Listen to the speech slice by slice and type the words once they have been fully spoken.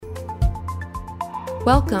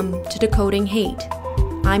Welcome to Decoding Hate.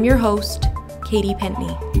 I'm your host, Katie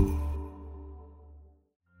Pentney.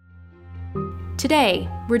 Today,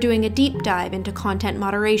 we're doing a deep dive into content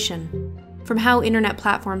moderation, from how internet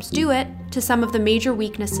platforms do it to some of the major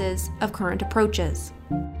weaknesses of current approaches.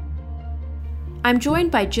 I'm joined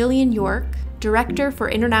by Gillian York, Director for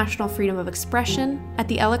International Freedom of Expression at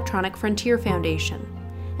the Electronic Frontier Foundation,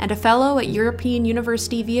 and a Fellow at European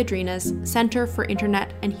University Viadrina's Center for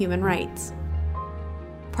Internet and Human Rights.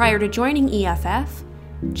 Prior to joining EFF,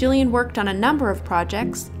 Gillian worked on a number of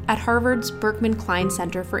projects at Harvard's Berkman Klein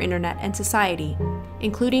Center for Internet and Society,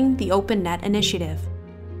 including the OpenNet Initiative.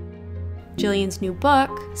 Gillian's new book,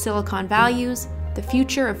 Silicon Values: The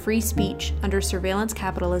Future of Free Speech Under Surveillance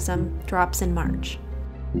Capitalism, drops in March.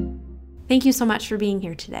 Thank you so much for being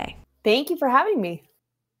here today. Thank you for having me.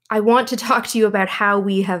 I want to talk to you about how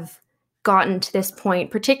we have gotten to this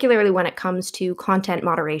point, particularly when it comes to content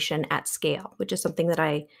moderation at scale, which is something that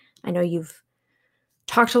I know you've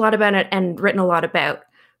talked a lot about it and written a lot about.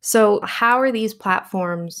 So how are these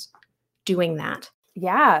platforms doing that?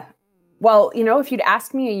 Yeah. Well, if you'd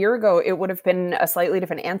asked me a year ago, it would have been a slightly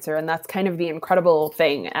different answer. And that's kind of the incredible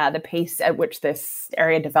thing, the pace at which this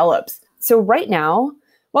area develops. So right now,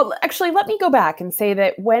 well, actually, let me go back and say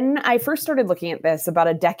that when I first started looking at this about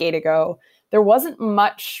a decade ago, there wasn't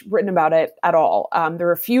much written about it at all. There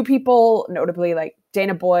were a few people, notably like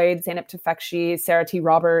Dana Boyd, Zeynep Tufekci, Sarah T.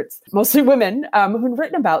 Roberts, mostly women, who'd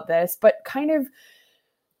written about this, but kind of,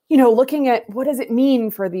 looking at what does it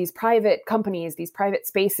mean for these private companies, these private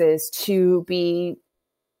spaces to be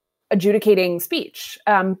adjudicating speech.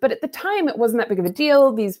 But at the time, it wasn't that big of a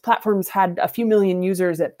deal. These platforms had a few million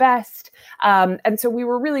users at best. And so we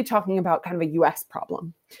were really talking about kind of a US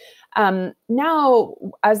problem. Now,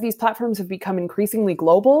 as these platforms have become increasingly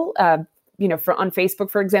global, on Facebook,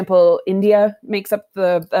 for example, India makes up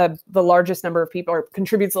the largest number of people, or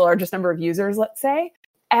contributes the largest number of users, let's say.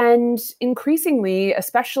 And increasingly,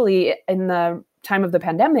 especially in the time of the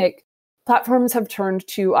pandemic, platforms have turned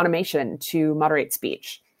to automation to moderate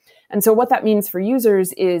speech. And so what that means for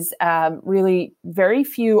users is really very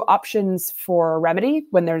few options for remedy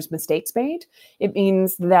when there's mistakes made. It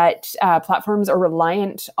means that platforms are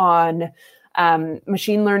reliant on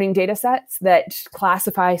machine learning data sets that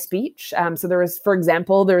classify speech. So there was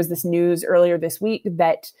this news earlier this week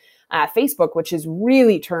that Facebook, which has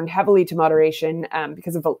really turned heavily to moderation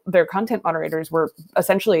because of their content moderators were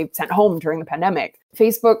essentially sent home during the pandemic.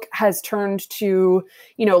 Facebook has turned to,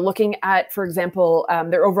 looking at, for example,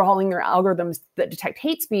 they're overhauling their algorithms that detect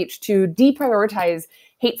hate speech to deprioritize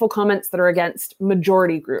hateful comments that are against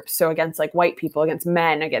majority groups. So against like white people, against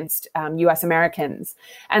men, against US Americans.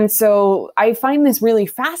 And so I find this really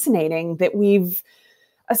fascinating that we've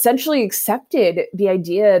essentially accepted the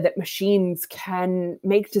idea that machines can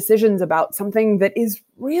make decisions about something that is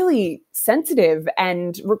really sensitive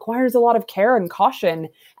and requires a lot of care and caution,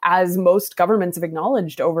 as most governments have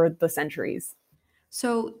acknowledged over the centuries.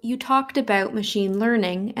 So you talked about machine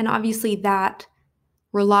learning, and obviously that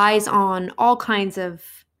relies on all kinds of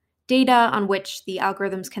data on which the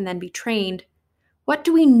algorithms can then be trained. What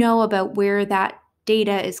do we know about where that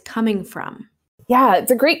data is coming from? Yeah,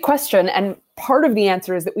 it's a great question. And part of the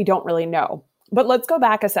answer is that we don't really know. But let's go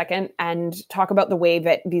back a second and talk about the way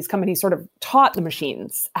that these companies sort of taught the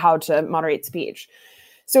machines how to moderate speech.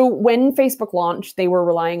 So when Facebook launched, they were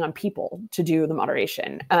relying on people to do the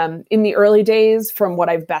moderation. In the early days, from what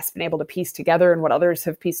I've best been able to piece together and what others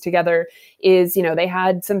have pieced together is, they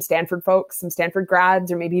had some Stanford folks, some Stanford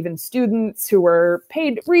grads, or maybe even students who were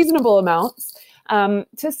paid reasonable amounts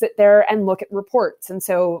to sit there and look at reports. And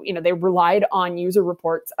so, they relied on user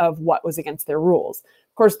reports of what was against their rules.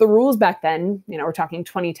 Of course, the rules back then, we're talking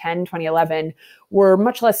 2010, 2011, were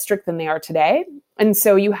much less strict than they are today. And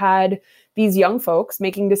so you had these young folks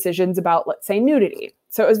making decisions about, let's say, nudity.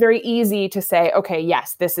 So it was very easy to say, okay,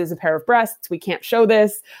 yes, this is a pair of breasts. We can't show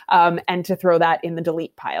this, and to throw that in the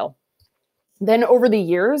delete pile. Then over the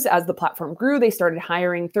years, as the platform grew, they started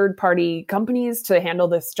hiring third-party companies to handle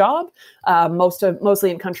this job,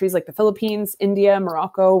 mostly in countries like the Philippines, India,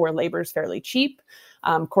 Morocco, where labor is fairly cheap.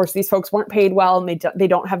 Of course, these folks weren't paid well, and they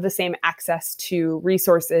don't have the same access to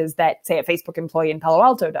resources that, say, a Facebook employee in Palo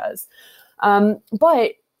Alto does.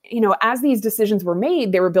 But as these decisions were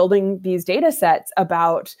made, they were building these data sets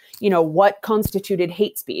about, what constituted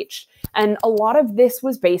hate speech. And a lot of this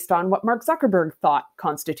was based on what Mark Zuckerberg thought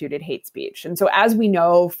constituted hate speech. And so as we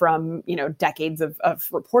know from, decades of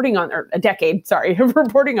reporting on, or a decade, of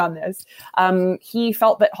reporting on this, he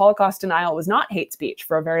felt that Holocaust denial was not hate speech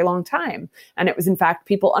for a very long time. And it was, in fact,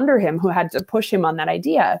 people under him who had to push him on that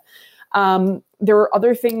idea. There were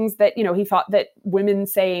other things that, he thought that women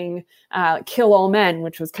saying kill all men,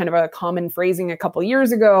 which was kind of a common phrasing a couple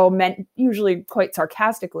years ago, meant usually quite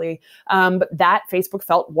sarcastically, but that Facebook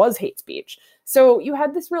felt was hate speech. So you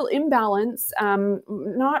had this real imbalance,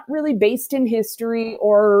 not really based in history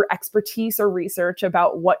or expertise or research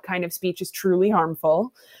about what kind of speech is truly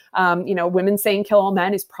harmful. Women saying kill all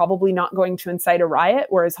men is probably not going to incite a riot,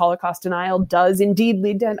 whereas Holocaust denial does indeed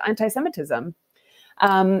lead to anti-Semitism.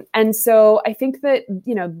 And so I think that,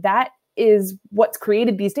 that is what's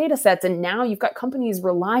created these data sets. And now you've got companies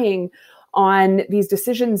relying on these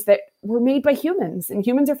decisions that were made by humans, and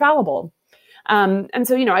humans are fallible. And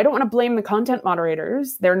so, I don't want to blame the content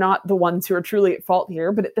moderators. They're not the ones who are truly at fault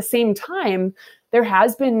here. But at the same time, there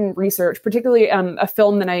has been research, particularly a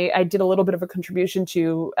film that I did a little bit of a contribution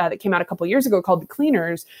to that came out a couple of years ago called The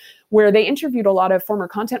Cleaners, where they interviewed a lot of former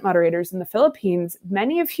content moderators in the Philippines,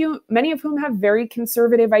 many of whom have very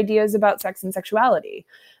conservative ideas about sex and sexuality.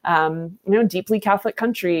 Deeply Catholic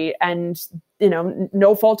country, and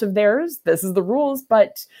no fault of theirs. This is the rules.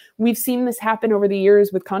 But we've seen this happen over the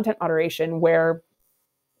years with content moderation, where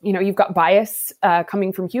you've got bias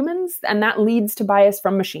coming from humans, and that leads to bias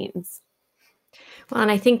from machines. Well,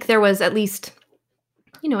 and I think there was at least,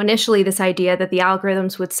 initially this idea that the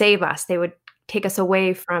algorithms would save us. They would take us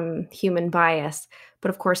away from human bias. But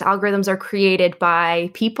of course, algorithms are created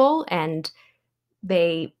by people, and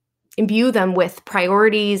they imbue them with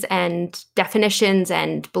priorities and definitions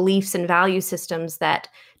and beliefs and value systems that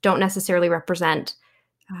don't necessarily represent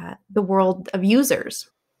the world of users.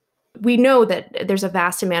 We know that there's a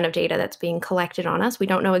vast amount of data that's being collected on us. We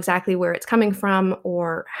don't know exactly where it's coming from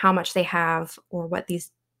or how much they have or what these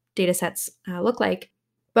data sets look like.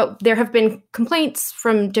 But there have been complaints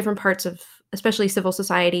from different parts of, especially civil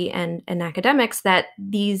society and academics, that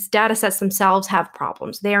these data sets themselves have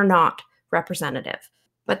problems. They are not representative.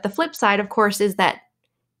 But the flip side, of course, is that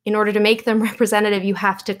in order to make them representative, you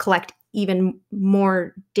have to collect even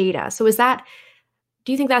more data. So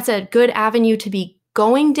do you think that's a good avenue to be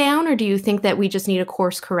going down, or do you think that we just need a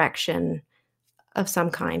course correction of some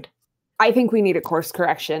kind? I think we need a course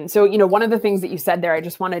correction. So, one of the things that you said there, I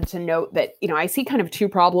just wanted to note that, I see kind of two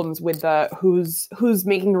problems with the who's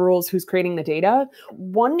making the rules, who's creating the data.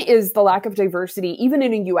 One is the lack of diversity, even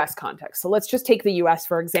in a US context. So let's just take the US,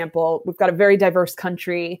 for example. We've got a very diverse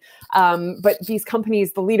country, but these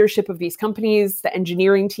companies, the leadership of these companies, the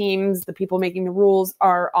engineering teams, the people making the rules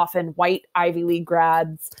are often white Ivy League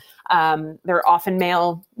grads. They're often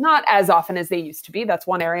male, not as often as they used to be. That's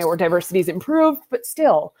one area where diversity's improved, but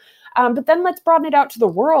still. But then let's broaden it out to the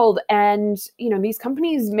world. And, these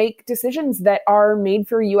companies make decisions that are made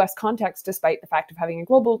for a US context, despite the fact of having a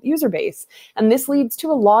global user base. And this leads to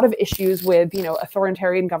a lot of issues with,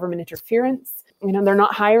 authoritarian government interference. They're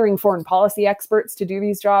not hiring foreign policy experts to do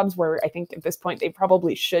these jobs, where I think at this point they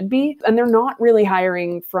probably should be. And they're not really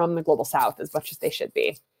hiring from the global South as much as they should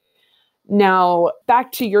be. Now,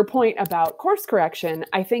 back to your point about course correction,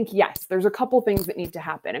 I think, yes, there's a couple things that need to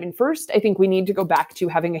happen. First, I think we need to go back to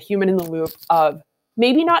having a human in the loop of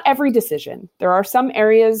maybe not every decision. There are some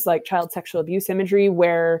areas like child sexual abuse imagery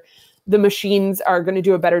where the machines are going to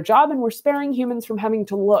do a better job, and we're sparing humans from having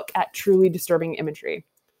to look at truly disturbing imagery.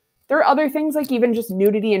 There are other things like even just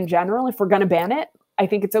nudity in general. If we're going to ban it, I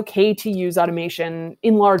think it's okay to use automation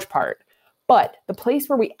in large part. But the place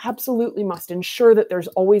where we absolutely must ensure that there's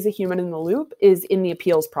always a human in the loop is in the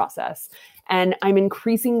appeals process. And I'm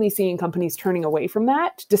increasingly seeing companies turning away from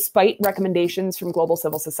that, despite recommendations from global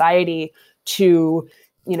civil society to,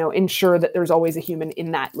 ensure that there's always a human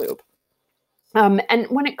in that loop. And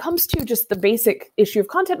when it comes to just the basic issue of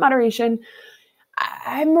content moderation,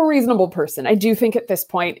 I'm a reasonable person. I do think at this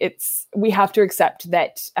point we have to accept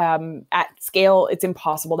that at scale, it's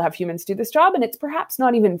impossible to have humans do this job. And it's perhaps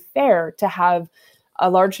not even fair to have a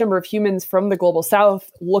large number of humans from the global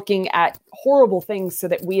South looking at horrible things so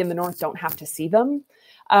that we in the North don't have to see them.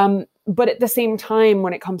 But at the same time,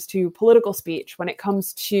 when it comes to political speech, when it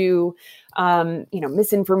comes to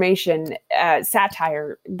misinformation,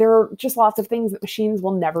 satire, there are just lots of things that machines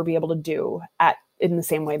will never be able to do in the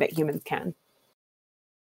same way that humans can.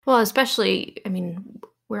 Well, especially,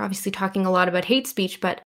 we're obviously talking a lot about hate speech,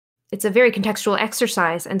 but it's a very contextual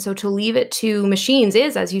exercise. And so to leave it to machines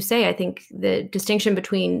is, as you say, I think the distinction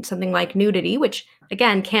between something like nudity, which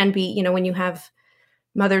again can be, when you have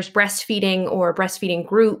mothers breastfeeding or breastfeeding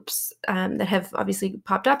groups that have obviously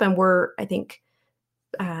popped up and were, I think,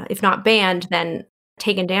 if not banned, then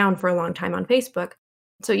taken down for a long time on Facebook.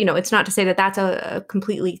 So, it's not to say that that's a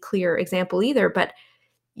completely clear example either, but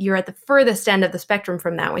you're at the furthest end of the spectrum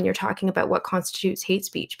from that when you're talking about what constitutes hate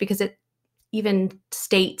speech, because even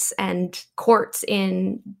states and courts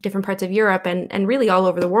in different parts of Europe and really all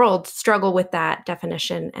over the world struggle with that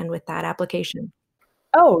definition and with that application.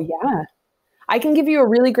 Oh, yeah. I can give you a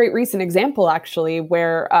really great recent example, actually,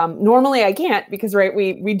 where normally I can't because, right,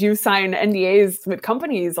 we do sign NDAs with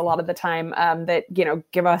companies a lot of the time that,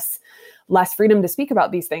 give us less freedom to speak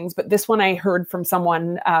about these things. But this one I heard from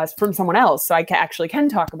someone else, so I actually can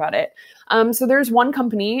talk about it. So there's one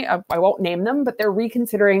company, I won't name them, but they're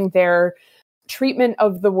reconsidering their treatment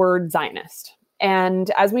of the word Zionist. And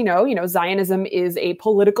as we know, Zionism is a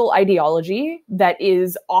political ideology that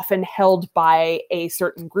is often held by a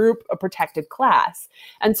certain group, a protected class.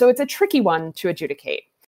 And so it's a tricky one to adjudicate.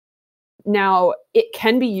 Now, it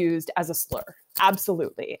can be used as a slur,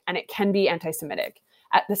 absolutely, and it can be anti-Semitic.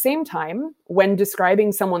 At the same time, when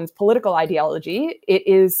describing someone's political ideology, it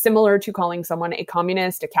is similar to calling someone a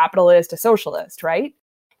communist, a capitalist, a socialist, right?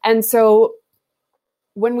 And so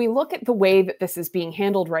when we look at the way that this is being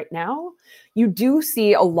handled right now, you do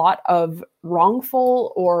see a lot of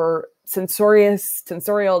wrongful or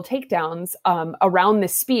censorial takedowns around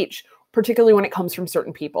this speech, particularly when it comes from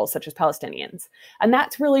certain people, such as Palestinians. And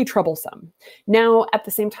that's really troublesome. Now, at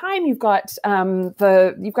the same time, you've got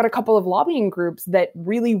a couple of lobbying groups that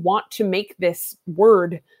really want to make this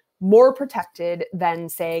word more protected than,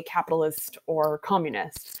 say, capitalist or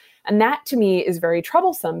communist. And that, to me, is very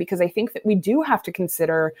troublesome because I think that we do have to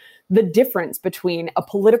consider the difference between a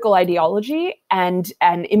political ideology and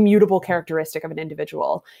an immutable characteristic of an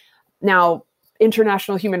individual. Now,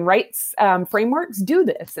 international human rights frameworks do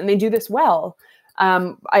this, and they do this well.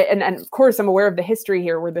 And of course, I'm aware of the history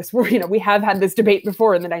here where we have had this debate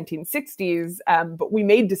before in the 1960s, but we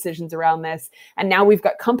made decisions around this. And now we've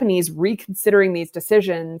got companies reconsidering these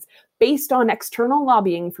decisions based on external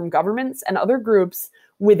lobbying from governments and other groups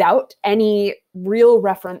without any real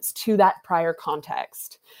reference to that prior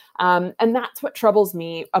context. And that's what troubles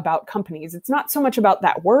me about companies. It's not so much about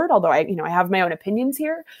that word, although I have my own opinions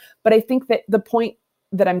here, but I think that the point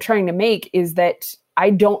that I'm trying to make is that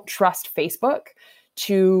I don't trust Facebook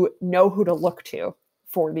to know who to look to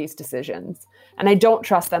for these decisions. And I don't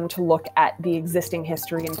trust them to look at the existing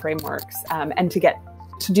history and frameworks and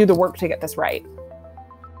to do the work to get this right.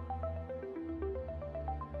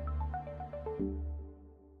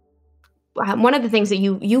 One of the things that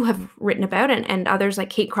you have written about and others like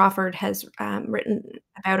Kate Crawford has written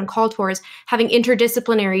about and called for is having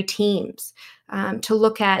interdisciplinary teams to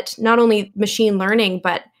look at not only machine learning,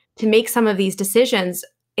 but to make some of these decisions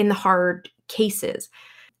in the hard cases.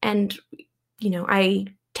 And, I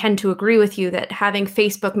tend to agree with you that having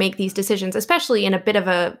Facebook make these decisions, especially in a bit of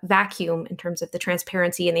a vacuum in terms of the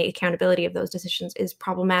transparency and the accountability of those decisions, is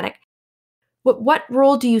problematic. What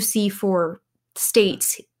role do you see for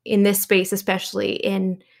states in this space, especially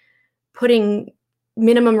in putting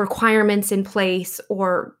minimum requirements in place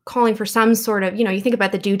or calling for some sort of, you think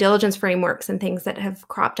about the due diligence frameworks and things that have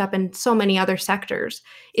cropped up in so many other sectors.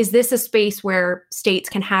 Is this a space where states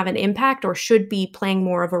can have an impact or should be playing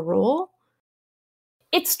more of a role?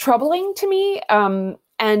 It's troubling to me.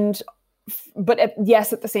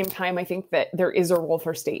 Yes, at the same time, I think that there is a role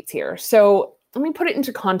for states here. So let me put it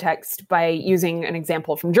into context by using an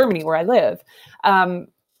example from Germany, where I live.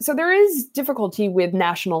 So there is difficulty with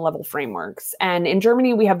national level frameworks. And in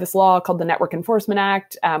Germany, we have this law called the Network Enforcement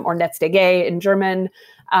Act, or NetzDG in German.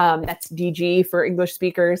 That's DG for English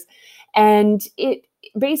speakers. And it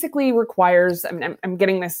basically requires, I'm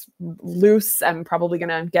getting this loose. I'm probably going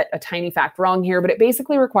to get a tiny fact wrong here, but it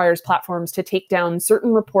basically requires platforms to take down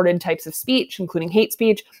certain reported types of speech, including hate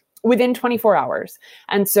speech, within 24 hours.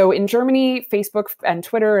 And so in Germany, Facebook and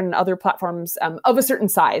Twitter and other platforms of a certain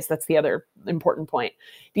size, that's the other important point.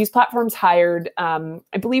 These platforms hired, I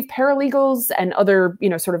believe, paralegals and other,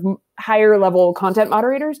 sort of higher level content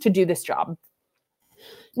moderators to do this job.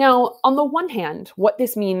 Now, on the one hand, what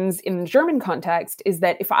this means in the German context is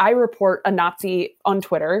that if I report a Nazi on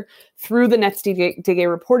Twitter through the NetzDG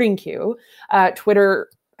reporting queue, Twitter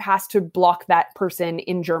has to block that person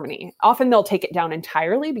in Germany. Often they'll take it down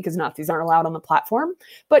entirely because Nazis aren't allowed on the platform,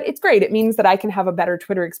 but it's great. It means that I can have a better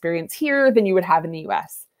Twitter experience here than you would have in the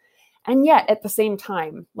US. And yet, at the same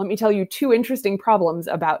time, let me tell you two interesting problems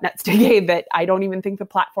about NetzDG that I don't even think the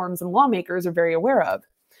platforms and lawmakers are very aware of.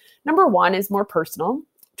 Number one is more personal.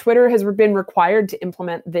 Twitter has been required to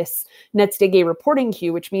implement this NetzDG reporting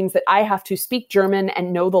queue, which means that I have to speak German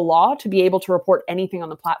and know the law to be able to report anything on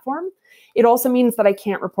the platform. it also means that I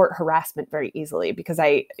can't report harassment very easily because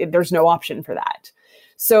there's no option for that.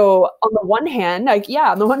 So on the one hand, I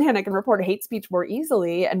can report hate speech more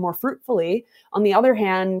easily and more fruitfully. On the other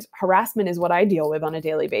hand, harassment is what I deal with on a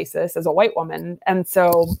daily basis as a white woman. And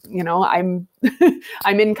so, I'm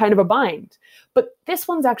I'm in kind of a bind. But this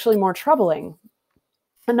one's actually more troubling.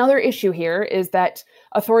 Another issue here is that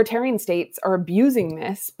authoritarian states are abusing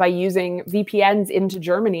this by using VPNs into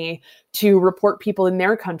Germany to report people in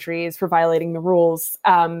their countries for violating the rules.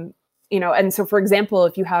 And so, for example,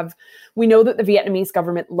 we know that the Vietnamese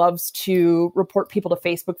government loves to report people to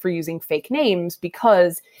Facebook for using fake names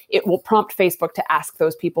because it will prompt Facebook to ask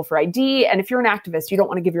those people for ID. And if you're an activist, you don't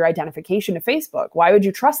want to give your identification to Facebook. Why would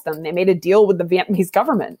you trust them? They made a deal with the Vietnamese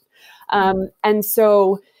government. And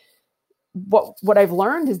so what I've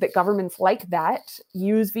learned is that governments like that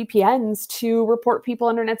use VPNs to report people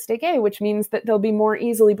under NetsDK, which means that they'll be more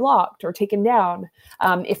easily blocked or taken down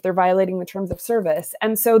if they're violating the terms of service.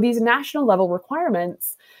 And so these national level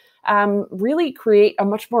requirements really create a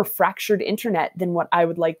much more fractured internet than what I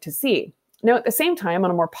would like to see. Now, at the same time,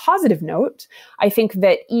 on a more positive note, I think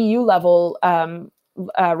that EU level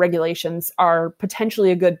regulations are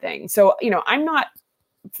potentially a good thing. So, I'm not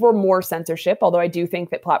for more censorship, although I do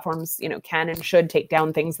think that platforms, can and should take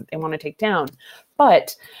down things that they want to take down.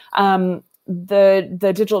 But the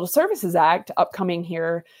Digital Services Act upcoming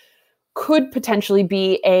here could potentially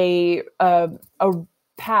be a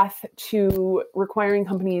path to requiring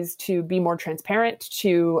companies to be more transparent,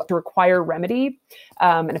 to require remedy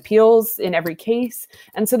and appeals in every case.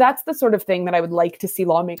 And so that's the sort of thing that I would like to see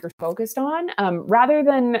lawmakers focused on, rather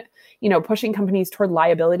than, pushing companies toward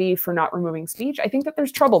liability for not removing speech. I think that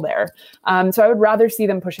there's trouble there. So I would rather see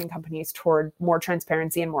them pushing companies toward more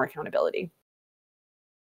transparency and more accountability.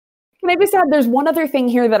 Can I just add, there's one other thing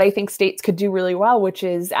here that I think states could do really well, which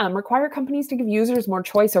is require companies to give users more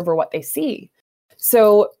choice over what they see.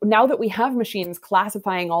 So now that we have machines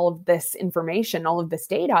classifying all of this information, all of this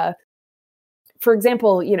data, for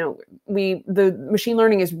example, the machine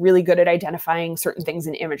learning is really good at identifying certain things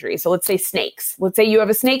in imagery. So let's say snakes. Let's say you have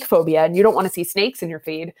a snake phobia and you don't want to see snakes in your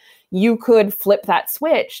feed. You could flip that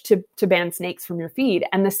switch to ban snakes from your feed.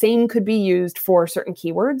 And the same could be used for certain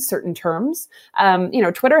keywords, certain terms.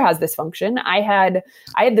 Twitter has this function. I had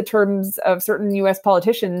the terms of certain US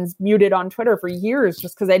politicians muted on Twitter for years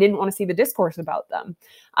just because I didn't want to see the discourse about them.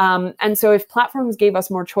 And so if platforms gave us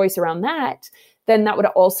more choice around that, then that would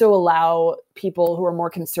also allow people who are more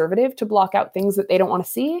conservative to block out things that they don't want to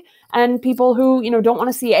see, and people who, don't want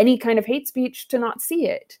to see any kind of hate speech to not see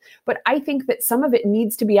it. But I think that some of it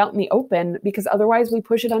needs to be out in the open, because otherwise we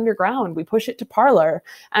push it underground, we push it to Parler.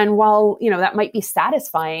 And while, that might be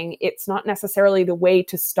satisfying, it's not necessarily the way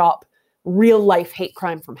to stop real life hate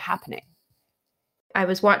crime from happening. I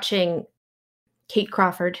was watching Kate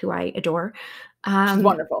Crawford, who I adore. She's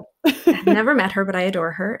wonderful. I've never met her, but I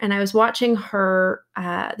adore her. And I was watching her,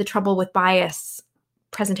 The Trouble with Bias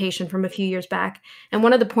presentation from a few years back. And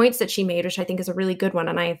one of the points that she made, which I think is a really good one,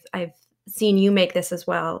 and I've seen you make this as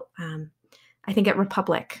well, I think at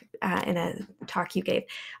Republic, in a talk you gave,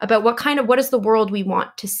 about what is the world we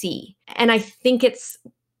want to see. And I think it's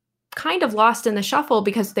kind of lost in the shuffle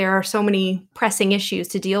because there are so many pressing issues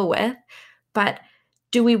to deal with. But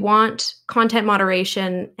do we want content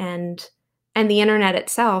moderation and the internet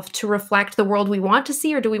itself to reflect the world we want to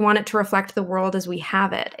see, or do we want it to reflect the world as we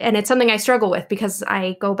have it? And it's something I struggle with because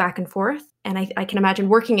I go back and forth, and I can imagine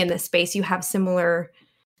working in this space, you have a similar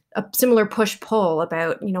push-pull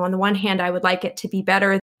about, on the one hand, I would like it to be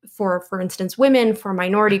better for instance, women, for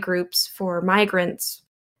minority groups, for migrants,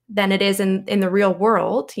 than it is in the real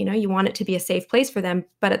world. You want it to be a safe place for them,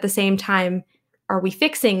 but at the same time, are we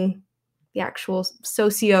fixing the actual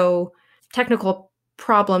socio-technical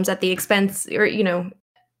problems at the expense, or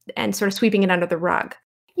and sort of sweeping it under the rug?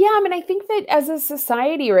 Yeah, I think that as a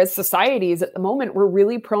society, or as societies at the moment, we're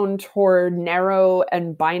really prone toward narrow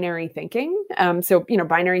and binary thinking. So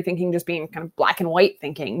binary thinking just being kind of black and white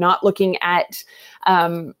thinking, not looking at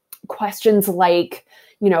questions like,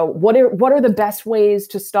 what are the best ways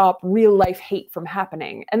to stop real life hate from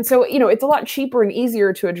happening? And so, it's a lot cheaper and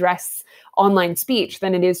easier to address online speech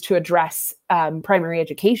than it is to address primary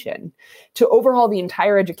education. To overhaul the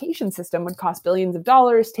entire education system would cost billions of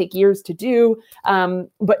dollars, take years to do.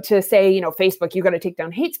 But to say, Facebook, you got to take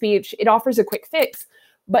down hate speech, it offers a quick fix.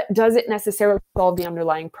 But does it necessarily solve the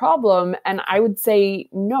underlying problem? And I would say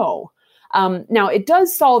no. Now, it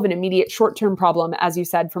does solve an immediate short-term problem, as you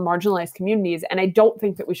said, for marginalized communities. And I don't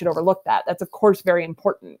think that we should overlook that. That's, of course, very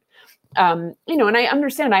important. And I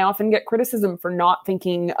understand I often get criticism for not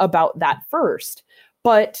thinking about that first.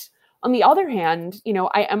 But On the other hand,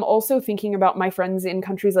 I am also thinking about my friends in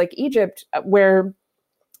countries like Egypt, where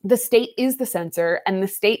the state is the censor, and the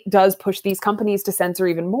state does push these companies to censor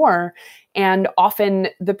even more. And often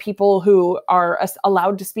the people who are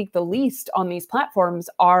allowed to speak the least on these platforms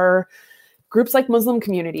are groups like Muslim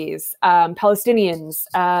communities, Palestinians,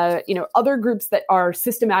 other groups that are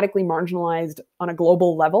systematically marginalized on a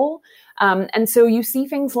global level. And so you see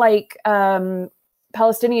things like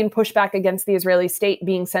Palestinian pushback against the Israeli state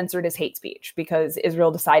being censored as hate speech because Israel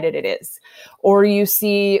decided it is. Or you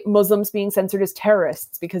see Muslims being censored as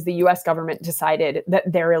terrorists because the US government decided that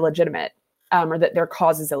they're illegitimate, or that their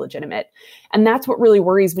cause is illegitimate. And that's what really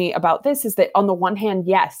worries me about this, is that on the one hand,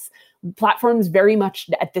 yes, platforms very much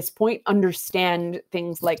at this point understand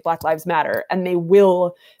things like Black Lives Matter, and they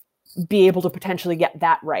will be able to potentially get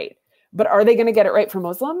that right. But are they going to get it right for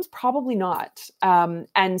Muslims? Probably not.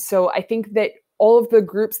 And so I think that all of the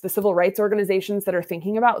groups, the civil rights organizations that are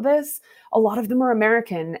thinking about this, a lot of them are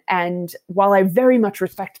American. And while I very much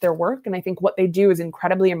respect their work, and I think what they do is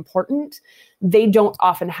incredibly important, they don't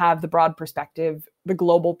often have the broad perspective, the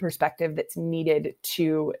global perspective that's needed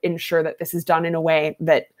to ensure that this is done in a way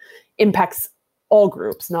that impacts all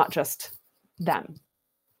groups, not just them.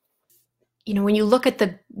 When you look at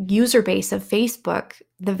the user base of Facebook,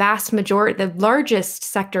 the vast majority, the largest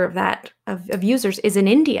sector of that, of users is in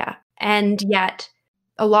India. And yet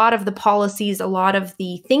a lot of the policies, a lot of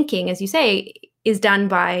the thinking, as you say, is done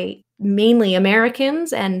by mainly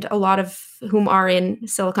Americans, and a lot of whom are in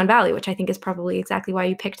Silicon Valley, which I think is probably exactly why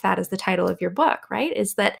you picked that as the title of your book, right?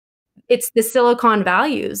 Is that it's the Silicon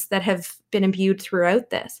values that have been imbued throughout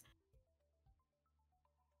this.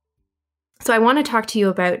 So I want to talk to you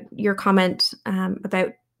about your comment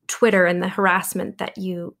about Twitter and the harassment that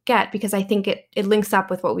you get, because I think it links up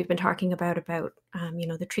with what we've been talking about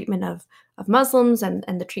the treatment of Muslims and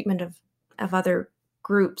the treatment of other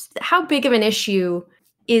groups. How big of an issue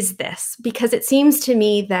is this? Because it seems to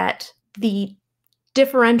me that the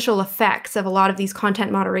differential effects of a lot of these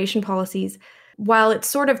content moderation policies, while it's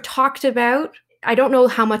sort of talked about, I don't know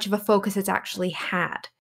how much of a focus it's actually had.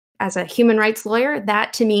 As a human rights lawyer,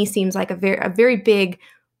 that to me seems like a very big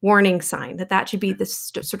warning sign that should be the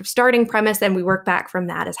sort of starting premise, and we work back from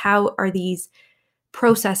that as how are these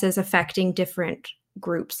processes affecting different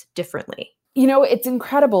groups differently. It's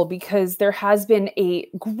incredible because there has been a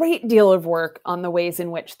great deal of work on the ways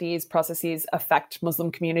in which these processes affect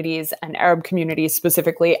Muslim communities and Arab communities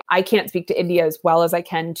specifically. I can't speak to India as well as I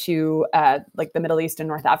can to the Middle East and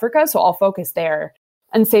North Africa, so I'll focus there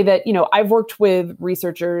and say that, I've worked with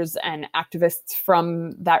researchers and activists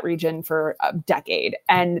from that region for a decade,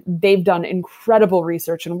 and they've done incredible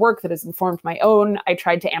research and work that has informed my own. I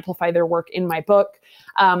tried to amplify their work in my book.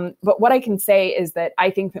 But what I can say is that I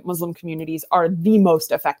think that Muslim communities are the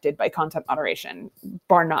most affected by content moderation,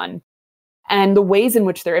 bar none. And the ways in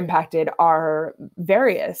which they're impacted are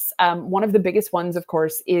various. One of the biggest ones, of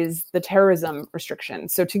course, is the terrorism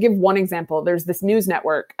restrictions. So to give one example, there's this news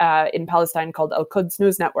network in Palestine called Al-Quds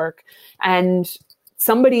News Network. And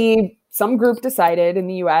some group decided in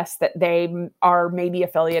the US that they are maybe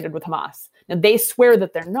affiliated with Hamas. Now, they swear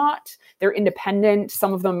that they're not. They're independent.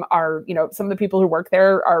 Some of them are, some of the people who work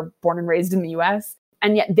there are born and raised in the US.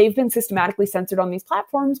 And yet they've been systematically censored on these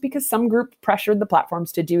platforms because some group pressured the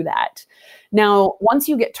platforms to do that. Now, once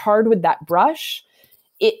you get tarred with that brush,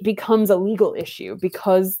 it becomes a legal issue,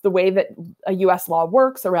 because the way that a US law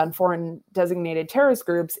works around foreign designated terrorist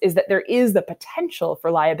groups is that there is the potential for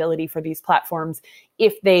liability for these platforms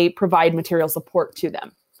if they provide material support to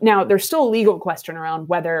them. Now, there's still a legal question around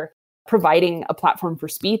whether providing a platform for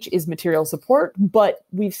speech is material support, but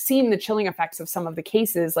we've seen the chilling effects of some of the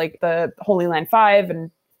cases like the Holy Land 5 and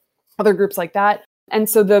other groups like that. And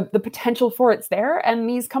so the potential for it's there, and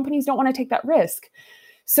these companies don't want to take that risk.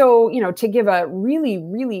 So, to give a really,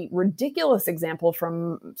 really ridiculous example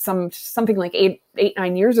from something like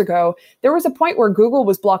 9 years ago, there was a point where Google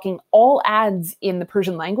was blocking all ads in the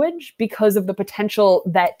Persian language because of the potential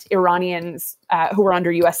that Iranians who were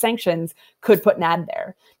under US sanctions could put an ad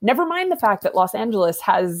there. Never mind the fact that Los Angeles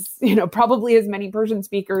has, probably as many Persian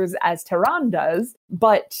speakers as Tehran does.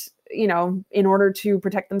 But, in order to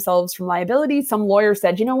protect themselves from liability, some lawyer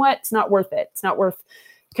said, you know what, it's not worth it. It's not worth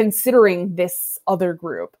considering this other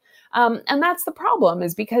group. And that's the problem,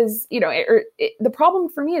 is because, the problem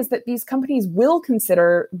for me is that these companies will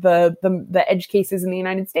consider the edge cases in the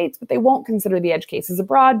United States, but they won't consider the edge cases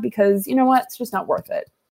abroad because, it's just not worth it.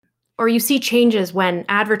 Or you see changes when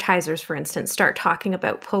advertisers, for instance, start talking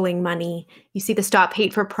about pulling money. You see the Stop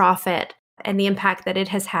Hate for Profit and the impact that it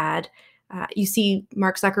has had. You see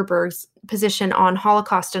Mark Zuckerberg's position on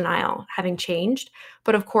Holocaust denial having changed.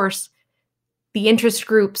 But of course, the interest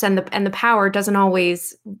groups and the power doesn't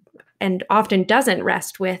always and often doesn't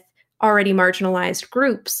rest with already marginalized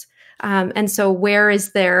groups. And so where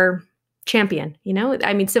is their champion?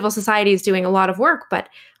 I mean, civil society is doing a lot of work, but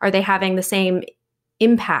are they having the same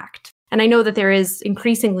impact? And I know that there is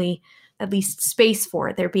increasingly at least space for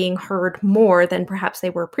it. They're being heard more than perhaps they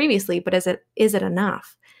were previously, but is it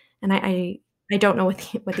enough? And I don't know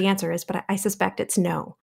what the answer is, but I suspect it's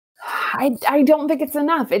no. I don't think it's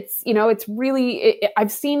enough. It's really,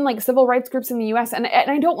 I've seen like civil rights groups in the US, and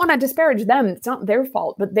I don't want to disparage them. It's not their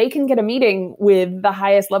fault, but they can get a meeting with the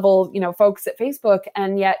highest level, folks at Facebook.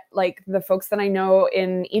 And yet like the folks that I know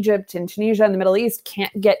in Egypt and Tunisia and the Middle East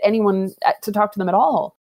can't get anyone to talk to them at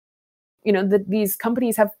all. These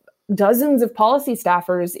companies have dozens of policy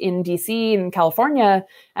staffers in DC and California,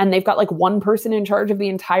 and they've got like one person in charge of the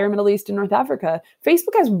entire Middle East and North Africa.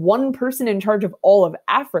 Facebook has one person in charge of all of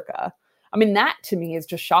Africa. I mean, that to me is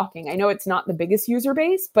just shocking. I know it's not the biggest user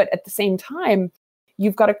base, but at the same time,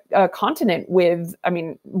 you've got a continent with,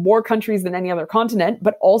 more countries than any other continent,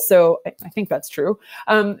 but also, I think that's true,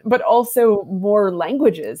 but also more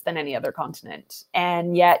languages than any other continent.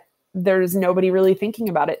 And yet there's nobody really thinking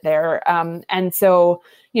about it there. And so,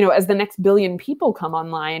 as the next billion people come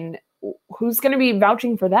online, who's going to be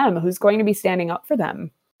vouching for them? Who's going to be standing up for them?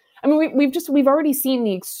 I mean, we've already seen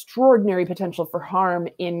the extraordinary potential for harm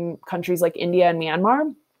in countries like India and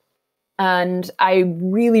Myanmar. And I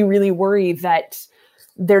really, really worry that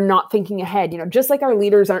they're not thinking ahead. Just like our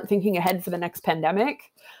leaders aren't thinking ahead for the next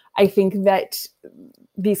pandemic, I think that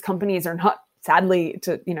these companies are not, sadly,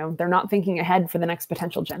 they're not thinking ahead for the next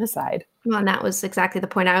potential genocide. Well, and that was exactly the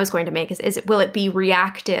point I was going to make will it be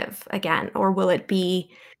reactive again, or will it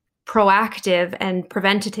be proactive and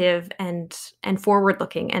preventative and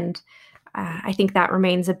forward-looking? And I think that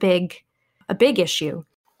remains a big issue.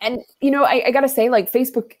 And, I got to say, like,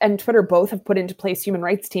 Facebook and Twitter both have put into place human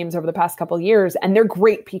rights teams over the past couple of years, and they're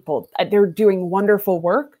great people. They're doing wonderful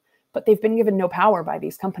work, but they've been given no power by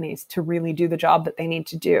these companies to really do the job that they need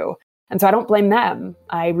to do. And so I don't blame them.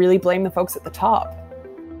 I really blame the folks at the top.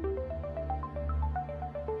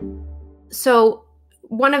 So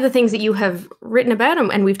one of the things that you have written about,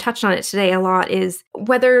 and we've touched on it today a lot, is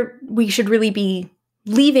whether we should really be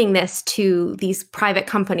leaving this to these private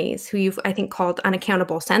companies who you've, I think, called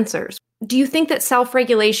unaccountable censors. Do you think that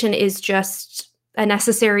self-regulation is just a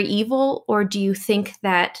necessary evil, or do you think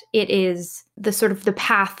that it is the sort of the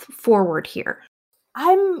path forward here?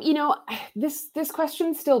 This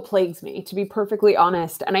question still plagues me, to be perfectly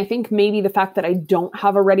honest. And I think maybe the fact that I don't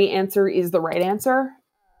have a ready answer is the right answer.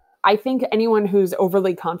 I think anyone who's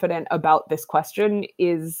overly confident about this question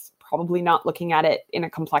is probably not looking at it in a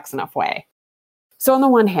complex enough way. So on the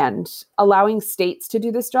one hand, allowing states to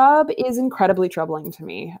do this job is incredibly troubling to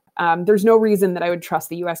me. There's no reason that I would trust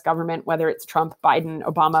the US government, whether it's Trump, Biden,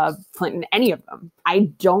 Obama, Clinton, any of them.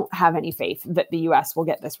 I don't have any faith that the US will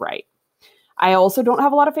get this right. I also don't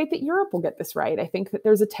have a lot of faith that Europe will get this right. I think that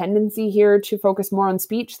there's a tendency here to focus more on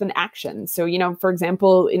speech than action. So, for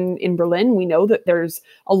example, in Berlin, we know that there's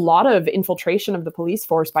a lot of infiltration of the police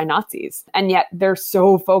force by Nazis, and yet they're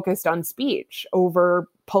so focused on speech over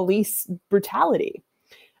police brutality.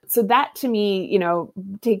 So that to me,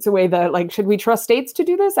 takes away should we trust states to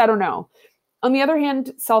do this? I don't know. On the other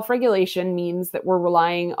hand, self-regulation means that we're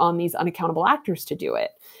relying on these unaccountable actors to do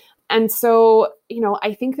it. And so,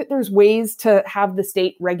 I think that there's ways to have the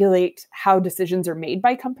state regulate how decisions are made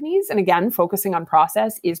by companies. And again, focusing on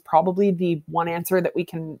process is probably the one answer that we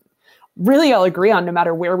can really all agree on, no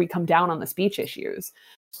matter where we come down on the speech issues.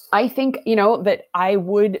 I think, that I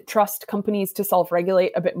would trust companies to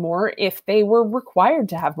self-regulate a bit more if they were required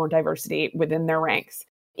to have more diversity within their ranks.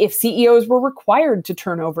 If CEOs were required to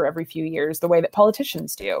turn over every few years the way that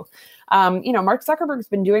politicians do. Mark Zuckerberg's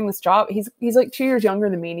been doing this job. He's like 2 years younger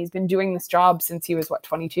than me, and he's been doing this job since he was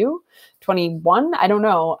 22, 21? I don't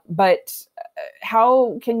know. But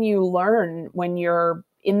how can you learn when you're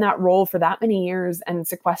in that role for that many years and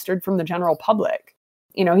sequestered from the general public?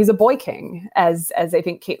 He's a boy king, as I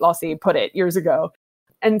think Kate Lossey put it years ago.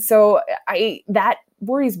 And so that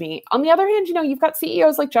worries me. On the other hand, you've got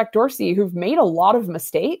CEOs like Jack Dorsey who've made a lot of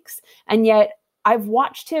mistakes. And yet I've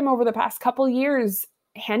watched him over the past couple of years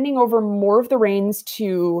handing over more of the reins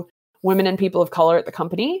to women and people of color at the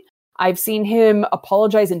company. I've seen him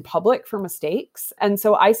apologize in public for mistakes. And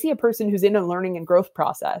so I see a person who's in a learning and growth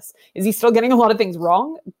process. Is he still getting a lot of things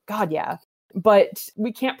wrong? God, yeah. But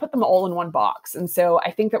we can't put them all in one box. And so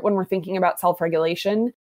I think that when we're thinking about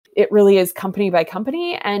self-regulation, it really is company by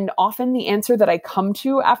company. And often the answer that I come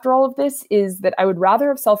to after all of this is that I would rather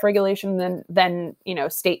have self-regulation than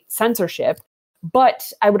state censorship.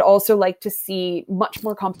 But I would also like to see much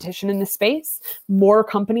more competition in this space, more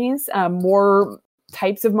companies, more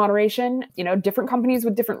types of moderation, different companies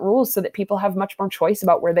with different rules so that people have much more choice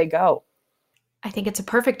about where they go. I think it's a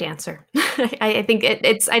perfect answer. I think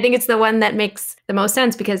it's the one that makes the most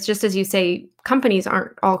sense, because just as you say, companies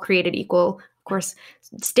aren't all created equal. Of course,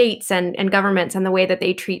 states and governments and the way that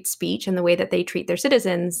they treat speech and the way that they treat their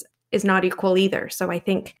citizens is not equal either. So I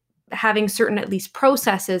think having certain, at least,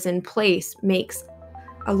 processes in place makes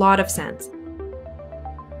a lot of sense.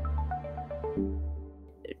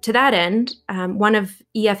 To that end, one of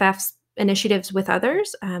EFF's initiatives with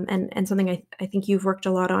others, and something I think you've worked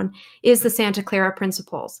a lot on, is the Santa Clara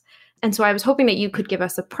Principles. And so I was hoping that you could give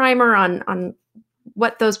us a primer on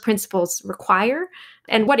what those principles require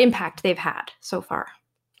and what impact they've had so far.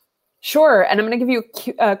 Sure. And I'm going to give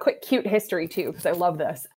you a quick cute history too, because I love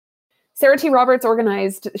this. Sarah T. Roberts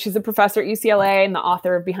organized, she's a professor at UCLA and the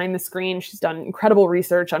author of Behind the Screen. She's done incredible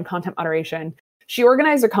research on content moderation. She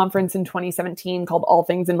organized a conference in 2017 called All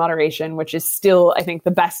Things in Moderation, which is still, I think,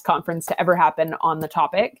 the best conference to ever happen on the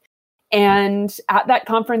topic. And at that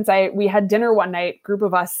conference, we had dinner one night, group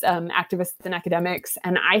of us, activists and academics.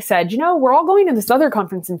 And I said, we're all going to this other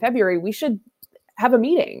conference in February. We should have a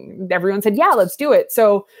meeting. Everyone said, yeah, let's do it.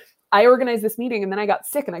 So I organized this meeting and then I got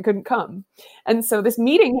sick and I couldn't come. And so this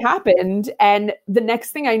meeting happened. And the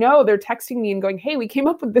next thing I know, they're texting me and going, hey, we came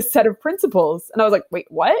up with this set of principles. And I was like, wait,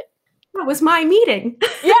 what? That was my meeting.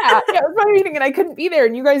 yeah, it was my meeting and I couldn't be there.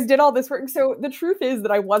 And you guys did all this work. So the truth is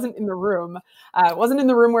that I wasn't in the room. Wasn't in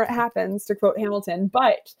the room where it happens, to quote Hamilton.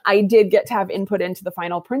 But I did get to have input into the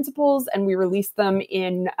final principles, and we released them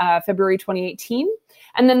in February 2018.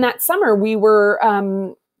 And then that summer, we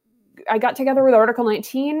were... I got together with Article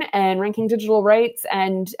 19 and Ranking Digital Rights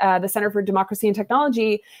and the Center for Democracy and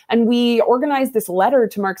Technology, and we organized this letter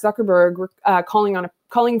to Mark Zuckerberg calling on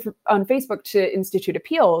Facebook to institute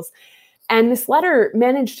appeals. And this letter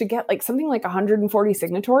managed to get something like 140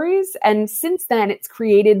 signatories. And since then, it's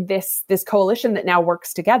created this coalition that now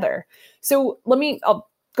works together. So I'll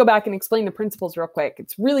go back and explain the principles real quick.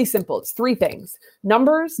 It's really simple. It's three things: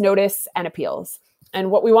 numbers, notice, and appeals. And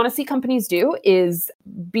what we want to see companies do is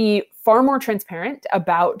be far more transparent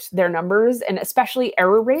about their numbers and especially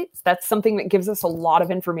error rates. That's something that gives us a lot of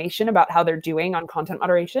information about how they're doing on content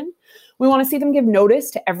moderation. We want to see them give notice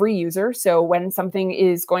to every user. So when something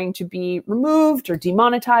is going to be removed or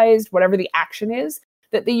demonetized, whatever the action is,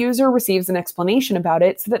 that the user receives an explanation about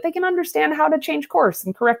it so that they can understand how to change course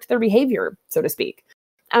and correct their behavior, so to speak.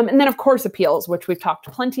 And then, of course, appeals, which we've talked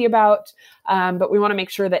plenty about. But we want to make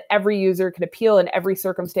sure that every user can appeal in every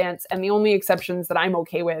circumstance. And the only exceptions that I'm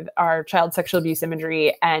okay with are child sexual abuse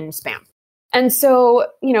imagery and spam. And so,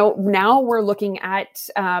 now we're looking at,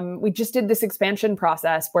 we just did this expansion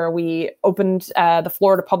process where we opened the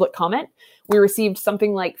floor to public comment. We received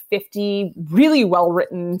something like 50 really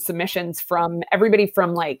well-written submissions from everybody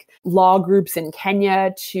from law groups in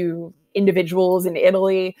Kenya to individuals in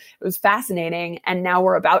Italy. It was fascinating. And now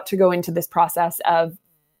we're about to go into this process of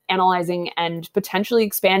analyzing and potentially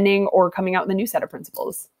expanding or coming out with a new set of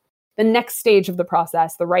principles. The next stage of the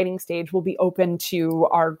process, the writing stage, will be open to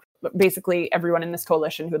basically everyone in this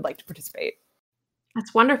coalition who would like to participate.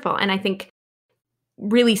 That's wonderful. And I think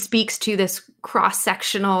really speaks to this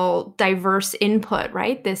cross-sectional, diverse input,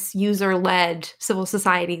 right? This user-led, civil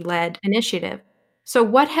society-led initiative. So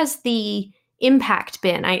what has the impact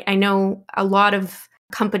been? I know a lot of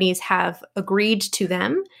companies have agreed to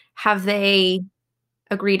them. Have they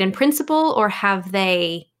agreed in principle or have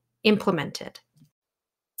they implemented?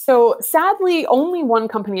 So sadly, only one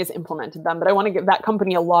company has implemented them, but I want to give that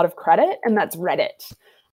company a lot of credit, and that's Reddit.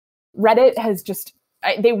 Reddit has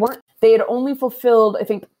they had only fulfilled, I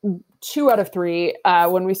think, 2 out of 3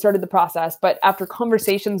 when we started the process. But after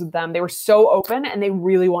conversations with them, they were so open and they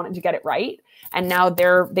really wanted to get it right. And now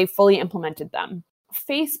they fully implemented them.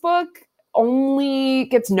 Facebook only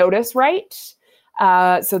gets notice right.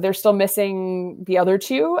 So they're still missing the other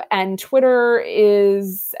 2. And Twitter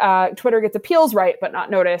gets appeals right, but not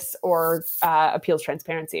notice or appeals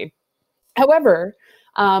transparency. However,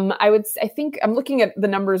 I think I'm looking at the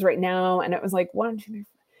numbers right now, and it was 1, 2, 3,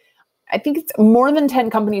 I think it's more than 10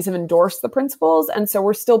 companies have endorsed the principles. And so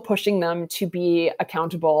we're still pushing them to be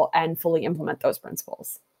accountable and fully implement those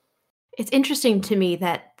principles. It's interesting to me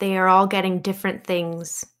that they are all getting different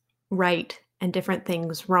things right and different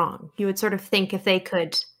things wrong. You would sort of think if they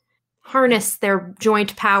could harness their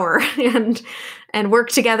joint power and work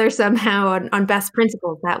together somehow on best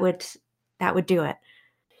principles, that would do it.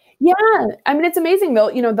 Yeah, I mean, it's amazing.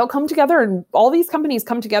 They'll come together, and all these companies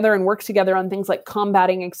come together and work together on things like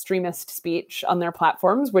combating extremist speech on their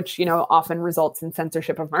platforms, which, often results in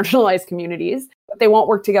censorship of marginalized communities. But they won't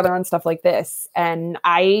work together on stuff like this. And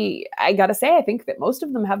I gotta say, I think that most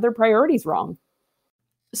of them have their priorities wrong.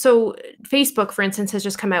 So Facebook, for instance, has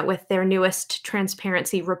just come out with their newest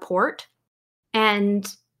transparency report. And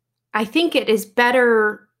I think it is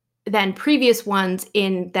better than previous ones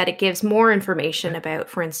in that it gives more information about,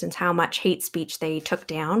 for instance, how much hate speech they took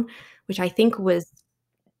down, which I think was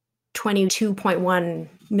 22.1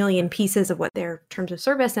 million pieces of what their terms of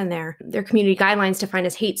service and their community guidelines define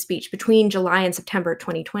as hate speech between July and September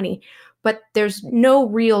 2020. But there's no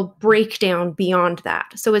real breakdown beyond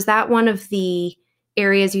that. So is that one of the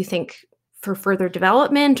areas you think for further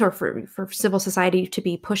development or for civil society to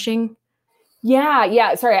be pushing?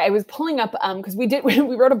 Yeah. Sorry, I was pulling up because we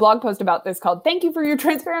wrote a blog post about this called "Thank you for your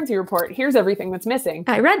transparency report. Here's everything that's missing."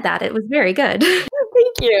 I read that; it was very good.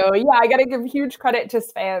 Thank you. Yeah, I got to give huge credit to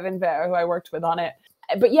Svea Vinve, who I worked with on it.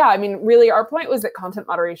 But yeah, I mean, really, our point was that content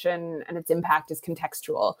moderation and its impact is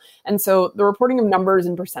contextual, and so the reporting of numbers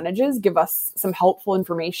and percentages give us some helpful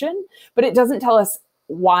information, but it doesn't tell us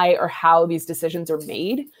why or how these decisions are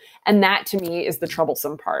made. And that to me is the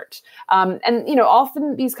troublesome part. And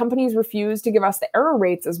often these companies refuse to give us the error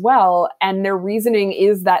rates as well. And their reasoning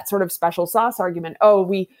is that sort of special sauce argument.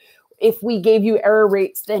 If we gave you error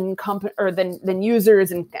rates, then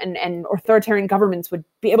users and authoritarian governments would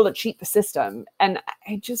be able to cheat the system. And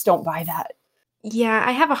I just don't buy that. Yeah,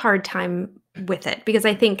 I have a hard time with it because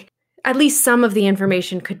I think at least some of the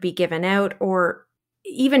information could be given out, or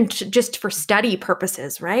even just for study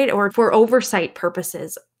purposes, right? Or for oversight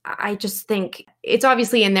purposes. I just think it's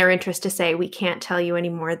obviously in their interest to say, we can't tell you any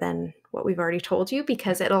more than what we've already told you,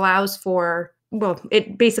 because it allows for,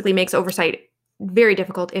 it basically makes oversight very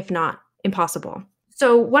difficult, if not impossible.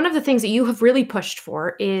 So one of the things that you have really pushed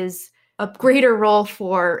for is a greater role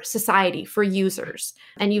for society, for users.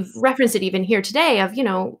 And you've referenced it even here today of,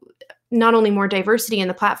 not only more diversity in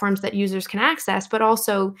the platforms that users can access, but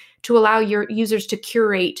also to allow your users to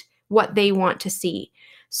curate what they want to see.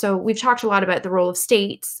 So we've talked a lot about the role of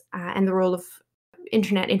states and the role of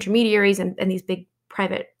internet intermediaries and these big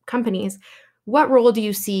private companies. What role do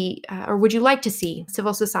you see, or would you like to see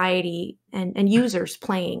civil society and users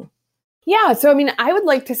playing? Yeah. So, I mean, I would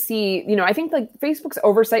like to see, I think like Facebook's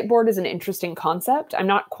oversight board is an interesting concept. I'm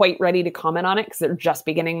not quite ready to comment on it because they're just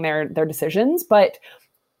beginning their decisions, but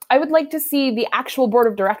I would like to see the actual board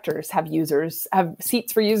of directors have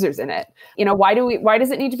seats for users in it. Why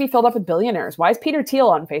does it need to be filled up with billionaires? Why is Peter Thiel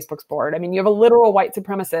on Facebook's board? I mean, you have a literal white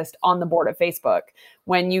supremacist on the board of Facebook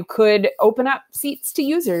when you could open up seats to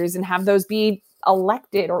users and have those be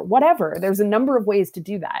elected or whatever. There's a number of ways to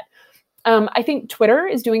do that. I think Twitter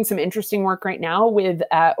is doing some interesting work right now with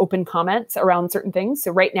open comments around certain things.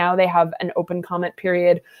 So right now they have an open comment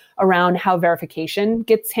period around how verification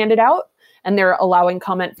gets handed out. And they're allowing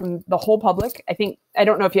comment from the whole public. I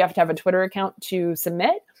don't know if you have to have a Twitter account to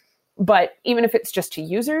submit, but even if it's just to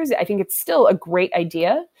users, I think it's still a great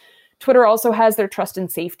idea. Twitter also has their Trust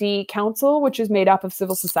and Safety Council, which is made up of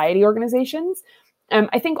civil society organizations.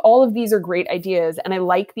 I think all of these are great ideas, and I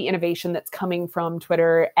like the innovation that's coming from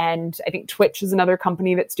Twitter. And I think Twitch is another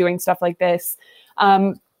company that's doing stuff like this.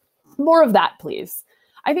 More of that, please.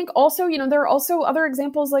 I think also, there are also other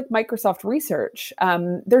examples like Microsoft Research.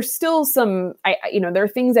 There's still some, there are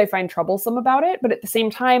things I find troublesome about it, but at the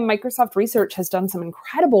same time, Microsoft Research has done some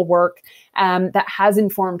incredible work that has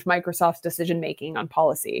informed Microsoft's decision-making on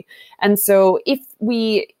policy. And so if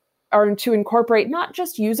we are to incorporate not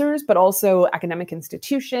just users, but also academic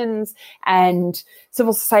institutions and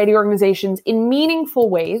civil society organizations in meaningful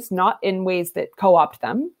ways, not in ways that co-opt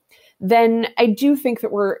them, then I do think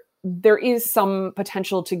that there is some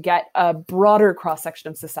potential to get a broader cross-section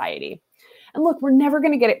of society. And look, we're never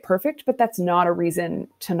going to get it perfect, but that's not a reason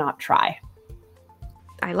to not try.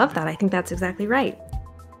 I love that. I think that's exactly right.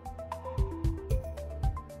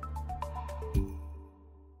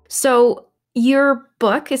 So your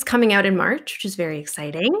book is coming out in March, which is very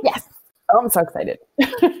exciting. Yes. Oh, I'm so excited.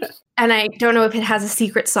 And I don't know if it has a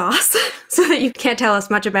secret sauce so that you can't tell us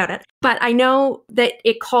much about it. But I know that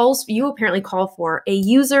you apparently call for a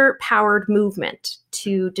user-powered movement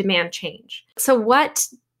to demand change. So what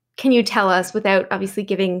can you tell us, without obviously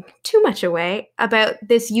giving too much away, about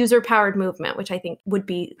this user-powered movement, which I think would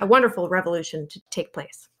be a wonderful revolution to take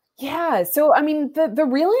place? Yeah. So, I mean, the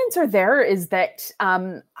real answer there is that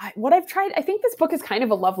what I've tried, I think this book is kind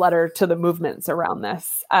of a love letter to the movements around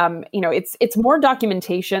this. It's more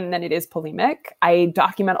documentation than it is polemic. I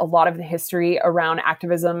document a lot of the history around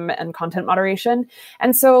activism and content moderation.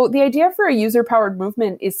 And so the idea for a user-powered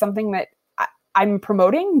movement is something that I'm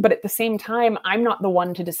promoting, but at the same time, I'm not the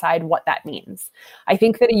one to decide what that means. I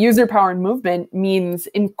think that a user-powered movement means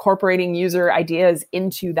incorporating user ideas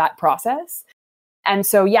into that process. And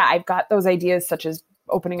so, yeah, I've got those ideas such as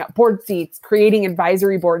opening up board seats, creating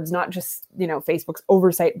advisory boards, not just, Facebook's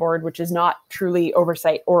oversight board, which is not truly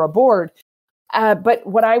oversight or a board. But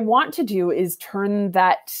what I want to do is turn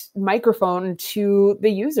that microphone to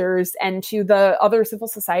the users and to the other civil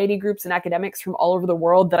society groups and academics from all over the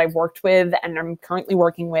world that I've worked with and I'm currently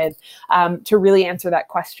working with to really answer that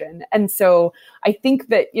question. And so I think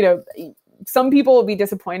that, some people will be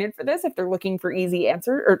disappointed for this if they're looking for easy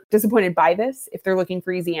answer, or disappointed by this if they're looking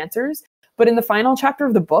for easy answers. But in the final chapter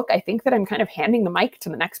of the book, I think that I'm kind of handing the mic to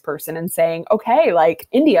the next person and saying, okay, like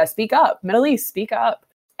India, speak up, Middle East, speak up.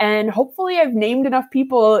 And hopefully I've named enough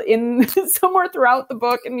people in somewhere throughout the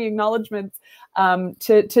book in the acknowledgements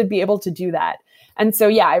to be able to do that. And so,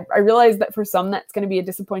 yeah, I realize that for some that's going to be a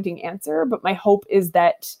disappointing answer, but my hope is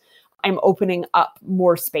that I'm opening up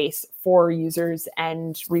more space for users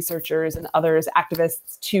and researchers and others,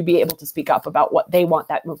 activists, to be able to speak up about what they want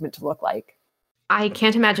that movement to look like. I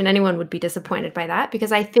can't imagine anyone would be disappointed by that,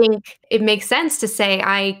 because I think it makes sense to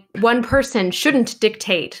say one person shouldn't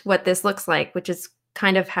dictate what this looks like, which is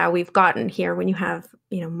kind of how we've gotten here when you have,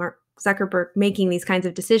 Mark Zuckerberg making these kinds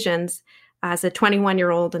of decisions as a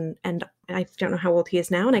 21-year-old, and I don't know how old he is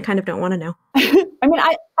now, and I kind of don't want to know. I mean,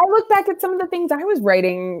 I look back at some of the things I was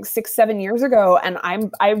writing 6-7 years ago, and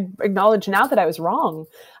I acknowledge now that I was wrong.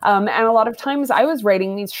 And a lot of times I was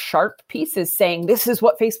writing these sharp pieces saying, this is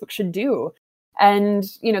what Facebook should do. And,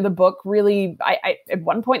 the book really, I at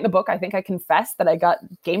one point in the book, I think I confessed that I got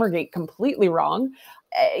Gamergate completely wrong.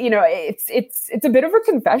 It's a bit of a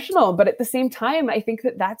confessional, but at the same time, I think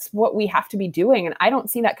that that's what we have to be doing. And I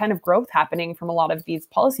don't see that kind of growth happening from a lot of these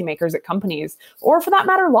policymakers at companies, or for that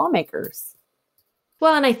matter, lawmakers.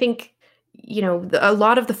 Well, and I think, a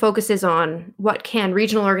lot of the focus is on what can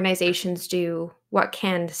regional organizations do, what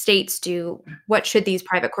can states do, what should these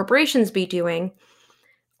private corporations be doing,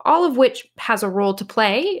 all of which has a role to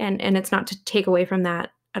play. And it's not to take away from that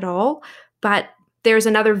at all. But there's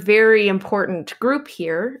another very important group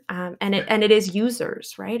here, and it is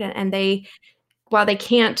users, right? And they, while they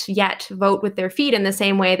can't yet vote with their feet in the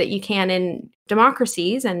same way that you can in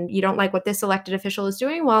democracies, and you don't like what this elected official is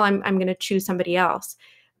doing, well, I'm going to choose somebody else.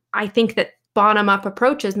 I think that bottom-up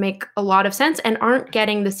approaches make a lot of sense and aren't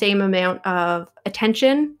getting the same amount of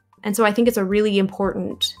attention. And so I think it's a really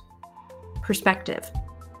important perspective.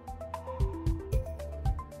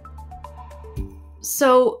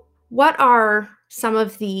 So what are some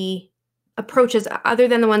of the approaches, other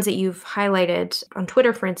than the ones that you've highlighted on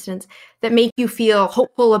Twitter, for instance, that make you feel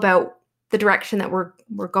hopeful about the direction that we're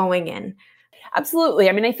going in? Absolutely.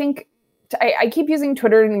 I mean, I think I keep using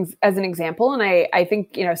Twitter as an example, and I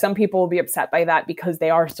think, some people will be upset by that because they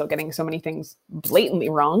are still getting so many things blatantly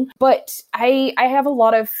wrong. But I have a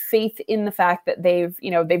lot of faith in the fact that they've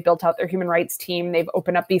built out their human rights team. They've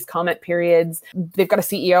opened up these comment periods. They've got a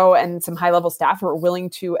CEO and some high-level staff who are willing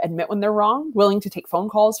to admit when they're wrong, willing to take phone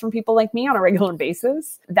calls from people like me on a regular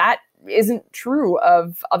basis. That isn't true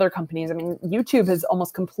of other companies. I mean, YouTube has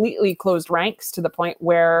almost completely closed ranks to the point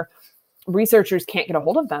where researchers can't get a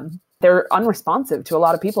hold of them. They're unresponsive to a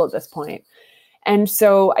lot of people at this point. And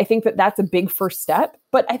so I think that that's a big first step.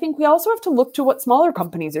 But I think we also have to look to what smaller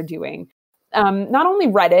companies are doing. Not only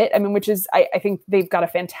Reddit, which is, I think they've got a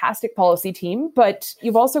fantastic policy team, but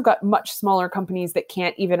you've also got much smaller companies that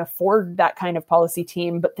can't even afford that kind of policy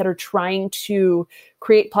team, but that are trying to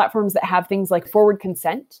create platforms that have things like forward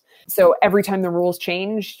consent. So every time the rules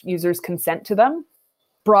change, users consent to them.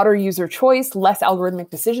 Broader user choice, less algorithmic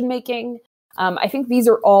decision-making. I think these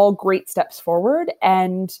are all great steps forward.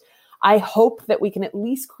 And I hope that we can at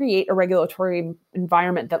least create a regulatory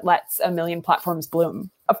environment that lets a million platforms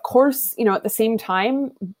bloom. Of course, at the same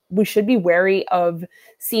time, we should be wary of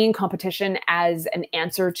seeing competition as an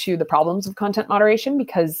answer to the problems of content moderation,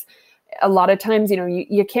 because a lot of times,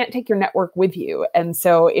 you can't take your network with you. And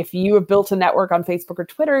so if you have built a network on Facebook or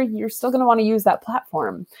Twitter, you're still going to want to use that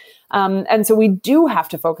platform. And so we do have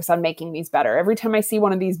to focus on making these better. Every time I see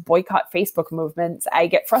one of these boycott Facebook movements, I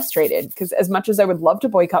get frustrated, because as much as I would love to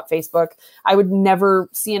boycott Facebook, I would never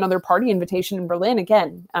see another party invitation in Berlin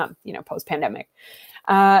again, post-pandemic.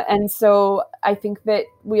 And so I think that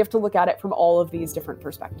we have to look at it from all of these different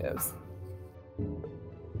perspectives.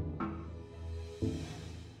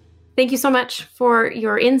 Thank you so much for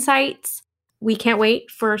your insights. We can't wait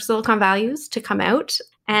for Silicon Values to come out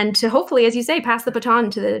and to hopefully, as you say, pass the baton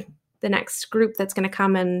to the next group that's going to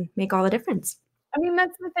come and make all the difference. I mean,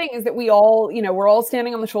 that's the thing, is that we all, we're all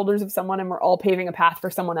standing on the shoulders of someone and we're all paving a path for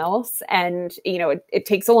someone else. And, it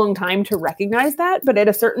takes a long time to recognize that. But at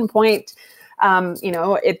a certain point,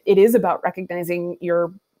 it is about recognizing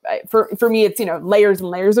for me, it's, layers and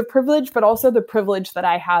layers of privilege, but also the privilege that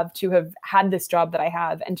I have to have had this job that I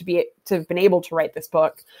have and to have been able to write this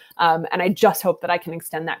book. And I just hope that I can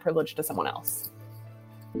extend that privilege to someone else.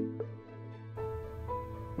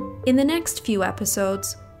 In the next few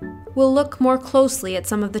episodes, we'll look more closely at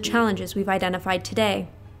some of the challenges we've identified today,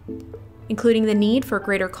 including the need for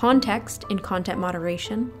greater context in content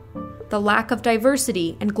moderation, the lack of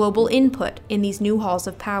diversity and global input in these new halls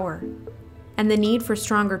of power, and the need for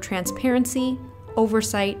stronger transparency,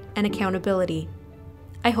 oversight, and accountability.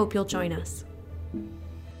 I hope you'll join us.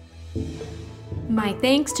 My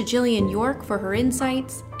thanks to Gillian York for her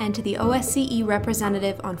insights, and to the OSCE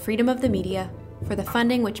representative on Freedom of the Media for the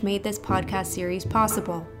funding which made this podcast series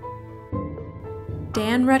possible.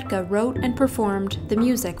 Dan Rutka wrote and performed the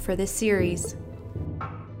music for this series.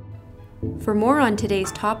 For more on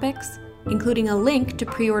today's topics, including a link to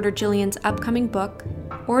pre-order Gillian's upcoming book,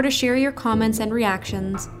 or to share your comments and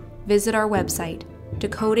reactions, visit our website,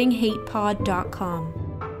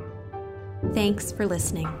 decodinghatepod.com. Thanks for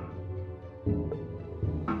listening.